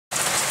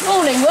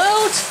Morning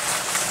world!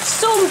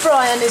 Storm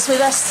Brian is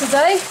with us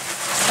today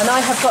and I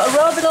have got a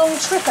rather long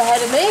trip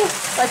ahead of me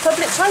by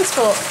public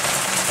transport.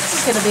 This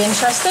is going to be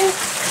interesting.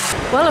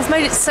 Well, I've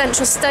made it to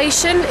Central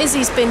Station.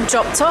 Izzy's been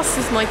dropped off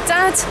with my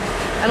dad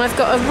and I've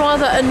got a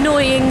rather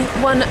annoying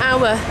 1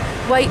 hour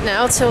wait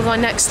now till my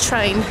next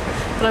train,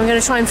 but I'm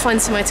going to try and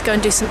find somewhere to go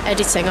and do some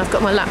editing. I've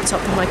got my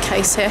laptop in my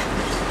case here.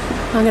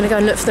 I'm going to go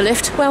and look for the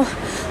lift. Well,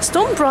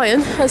 Storm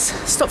Brian has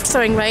stopped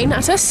throwing rain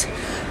at us,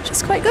 which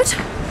is quite good.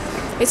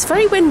 It's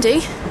very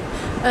windy,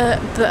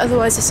 but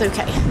otherwise it's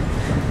okay.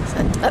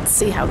 So let's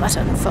see how that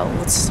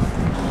unfolds.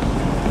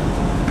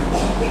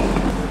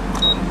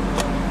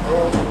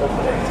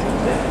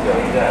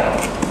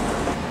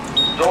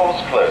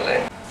 Doors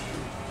closing.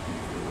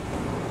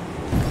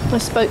 I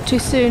spoke too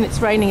soon, it's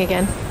raining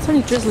again. It's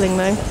only drizzling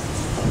though.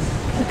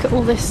 Look at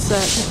all this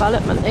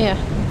development here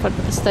in front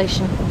of the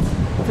station.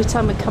 Every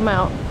time we come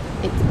out,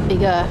 it's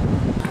bigger.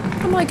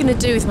 What am I going to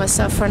do with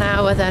myself for an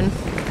hour then?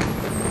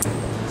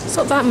 It's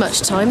not that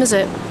much time, is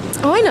it?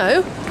 Oh, I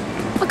know.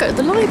 I'll go to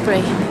the library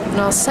and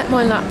I'll set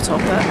my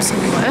laptop up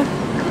somewhere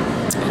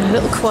in a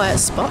little quiet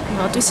spot and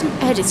I'll do some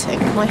editing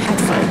with my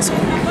headphones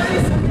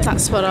on.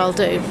 That's what I'll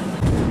do.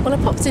 Well, I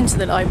popped into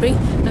the library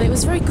and it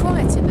was very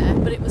quiet in there,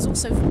 but it was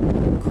also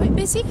quite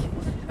busy.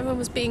 Everyone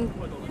was being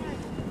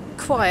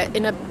quiet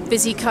in a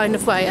busy kind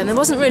of way, and there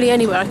wasn't really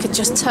anywhere I could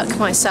just tuck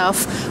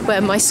myself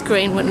where my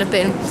screen wouldn't have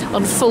been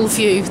on full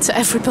view to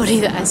everybody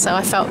there, so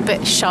I felt a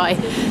bit shy.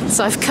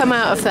 So I've come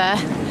out of there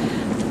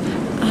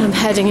and I'm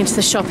heading into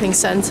the shopping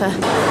centre.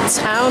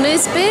 Town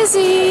is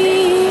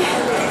busy.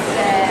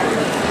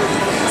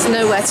 There's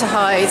nowhere to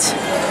hide.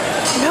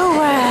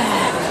 Nowhere.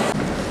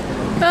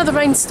 Well, the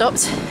rain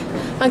stopped.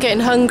 I'm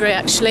getting hungry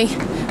actually.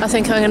 I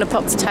think I'm going to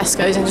pop to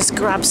Tesco's and just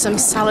grab some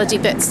salady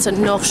bits to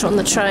nosh on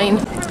the train.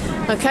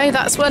 Okay,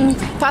 that's one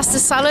pasta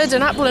salad,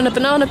 an apple and a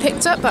banana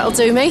picked up. That'll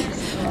do me.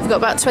 I've got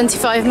about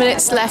 25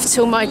 minutes left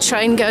till my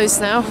train goes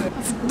now.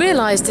 I've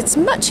realised it's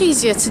much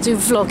easier to do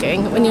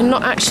vlogging when you're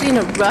not actually in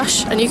a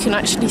rush and you can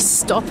actually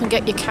stop and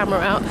get your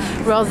camera out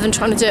rather than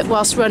trying to do it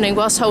whilst running,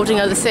 whilst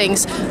holding other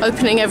things,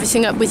 opening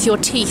everything up with your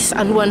teeth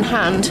and one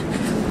hand.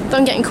 But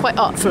I'm getting quite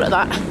artful at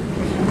that.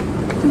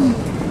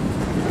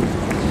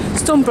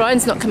 Storm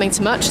Brian's not coming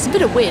to much. There's a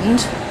bit of wind.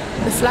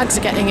 The flags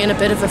are getting in a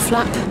bit of a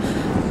flap,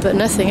 but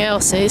nothing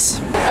else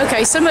is.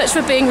 Okay, so much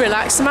for being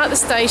relaxed. I'm at the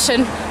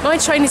station. My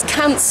train is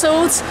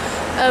cancelled,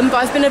 but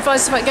I've been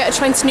advised if I get a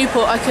train to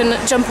Newport, I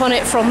can jump on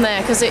it from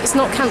there, because it's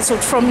not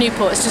cancelled from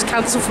Newport, it's just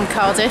cancelled from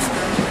Cardiff.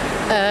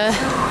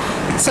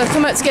 So I've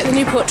come out to get the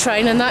Newport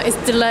train, and that is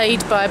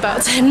delayed by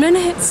about 10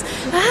 minutes.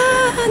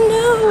 Ah,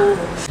 no!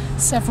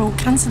 Several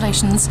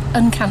cancellations,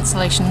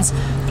 uncancellations,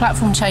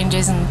 platform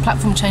changes, and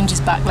platform changes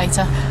back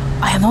later.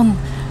 I am on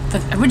the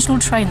original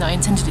train that I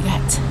intended to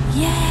get.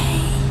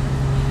 Yay!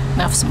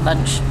 Now for some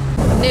lunch.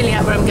 I'm nearly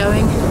at where I'm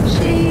going.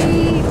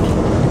 Sheep!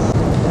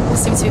 I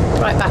seem to be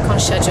right back on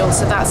schedule,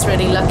 so that's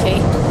really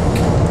lucky.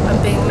 I'm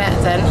being met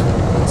then.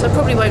 So I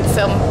probably won't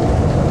film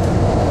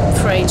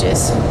for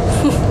ages.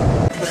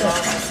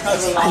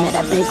 I'm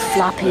at a big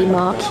flappy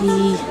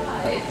marquee.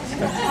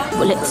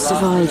 Will it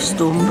survive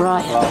Storm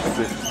Brian?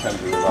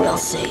 We'll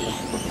see.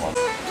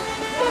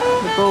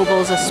 The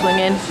baubles are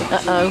swinging.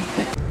 Uh-oh.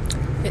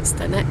 It's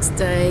the next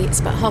day. It's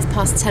about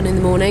 10:30 in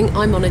the morning.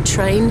 I'm on a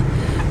train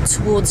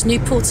towards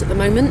Newport at the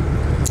moment.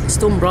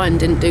 Storm Brian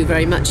didn't do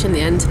very much in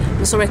the end.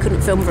 I'm sorry I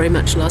couldn't film very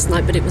much last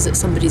night, but it was at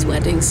somebody's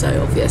wedding,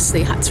 so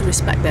obviously had to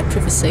respect their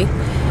privacy.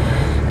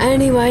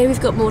 Anyway,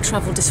 we've got more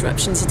travel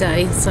disruption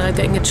today, so I'm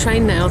getting a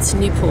train now to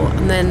Newport,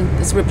 and then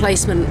there's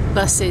replacement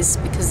buses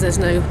because there's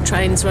no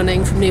trains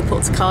running from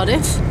Newport to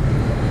Cardiff.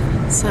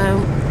 So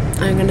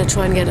I'm going to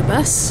try and get a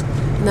bus,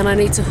 and then I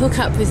need to hook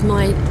up with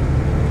my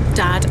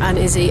dad and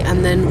Izzy,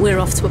 and then we're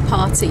off to a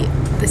party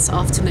this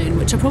afternoon,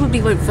 which I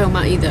probably won't film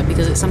at either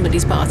because it's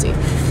somebody's party.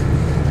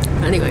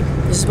 But anyway,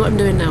 this is what I'm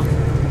doing now.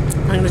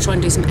 I'm going to try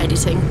and do some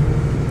editing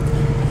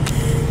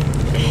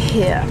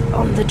here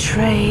on the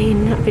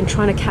train. I've been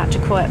trying to catch a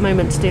quiet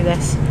moment to do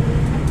this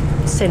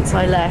since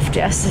I left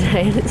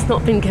yesterday, and it's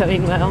not been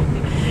going well.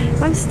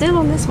 I'm still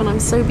on this one, I'm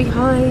so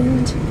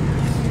behind.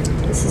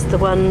 This is the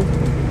one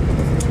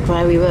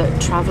where we were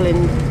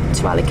travelling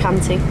to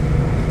Alicante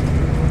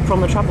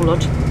from the travel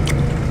lodge.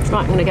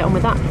 Right, I'm going to get on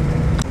with that.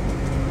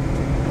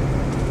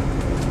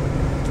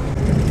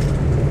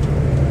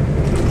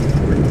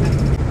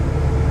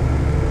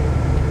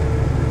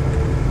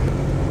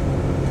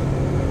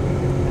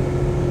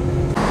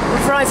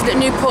 We've arrived at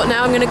Newport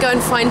now. I'm going to go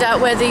and find out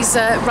where these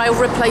rail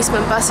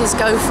replacement buses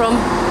go from.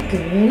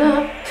 Going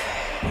up.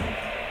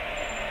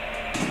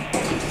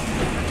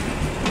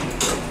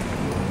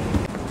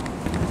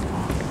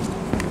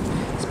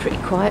 It's pretty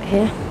quiet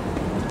here.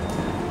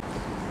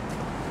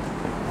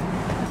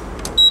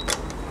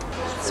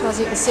 So as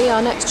you can see,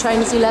 our next train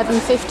is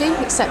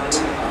 11:50,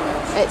 except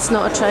it's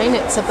not a train,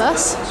 it's a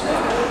bus.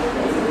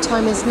 The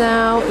time is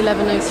now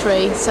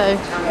 11:03, so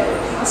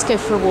let's go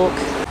for a walk.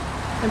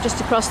 I'm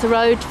just across the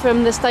road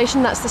from the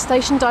station. That's the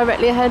station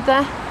directly ahead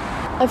there.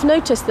 I've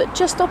noticed that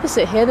just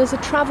opposite here there's a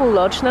travel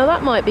lodge. Now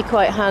that might be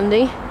quite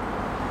handy.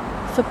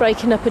 for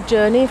breaking up a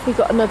journey if we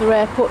got another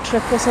airport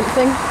trip or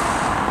something.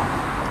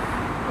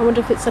 I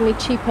wonder if it's any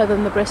cheaper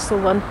than the Bristol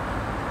one,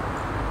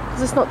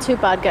 because it's not too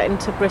bad getting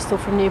to Bristol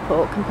from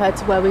Newport compared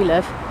to where we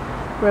live.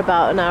 We're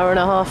about an hour and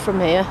a half from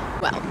here.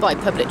 Well, by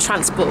public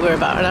transport we're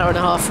about an hour and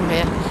a half from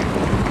here.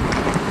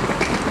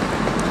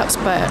 Perhaps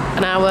by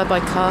an hour by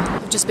car.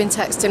 I've just been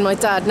texting my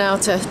dad now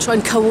to try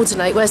and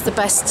coordinate where's the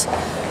best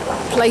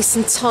place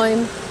and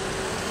time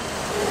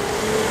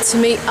to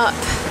meet up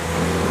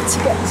to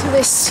get to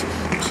this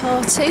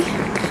party.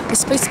 We're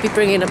supposed to be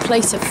bringing a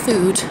plate of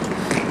food.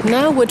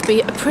 Now would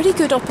be a pretty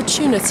good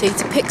opportunity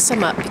to pick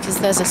some up because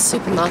there's a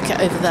supermarket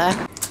over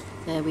there.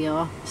 There we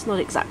are. It's not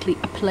exactly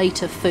a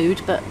plate of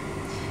food, but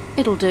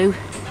it'll do.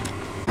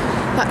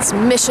 That's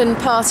mission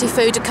party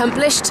food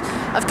accomplished.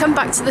 I've come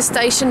back to the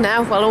station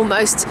now, well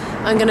almost.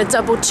 I'm going to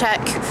double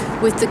check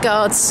with the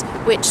guards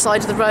which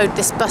side of the road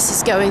this bus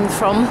is going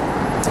from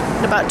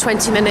in about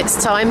 20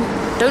 minutes time.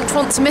 Don't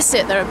want to miss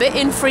it, they're a bit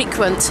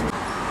infrequent.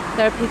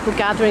 There are people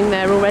gathering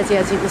there already,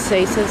 as you can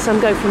see, so some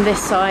go from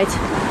this side,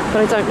 but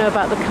I don't know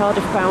about the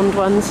Cardiff bound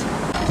ones.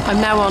 I'm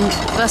now on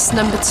bus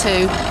number 2.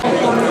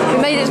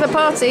 We made it to the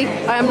party.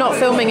 I am not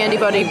filming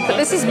anybody, but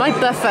this is my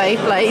buffet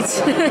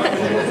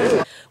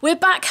plate. We're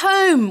back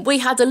home. We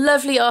had a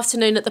lovely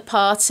afternoon at the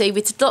party.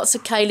 We did lots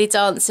of ceilidh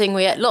dancing,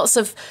 we ate lots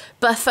of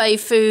buffet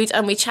food,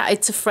 and we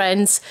chatted to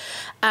friends.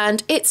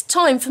 And it's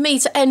time for me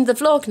to end the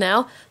vlog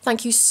now.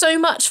 Thank you so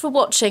much for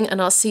watching,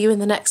 and I'll see you in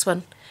the next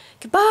one.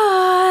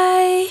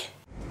 Goodbye!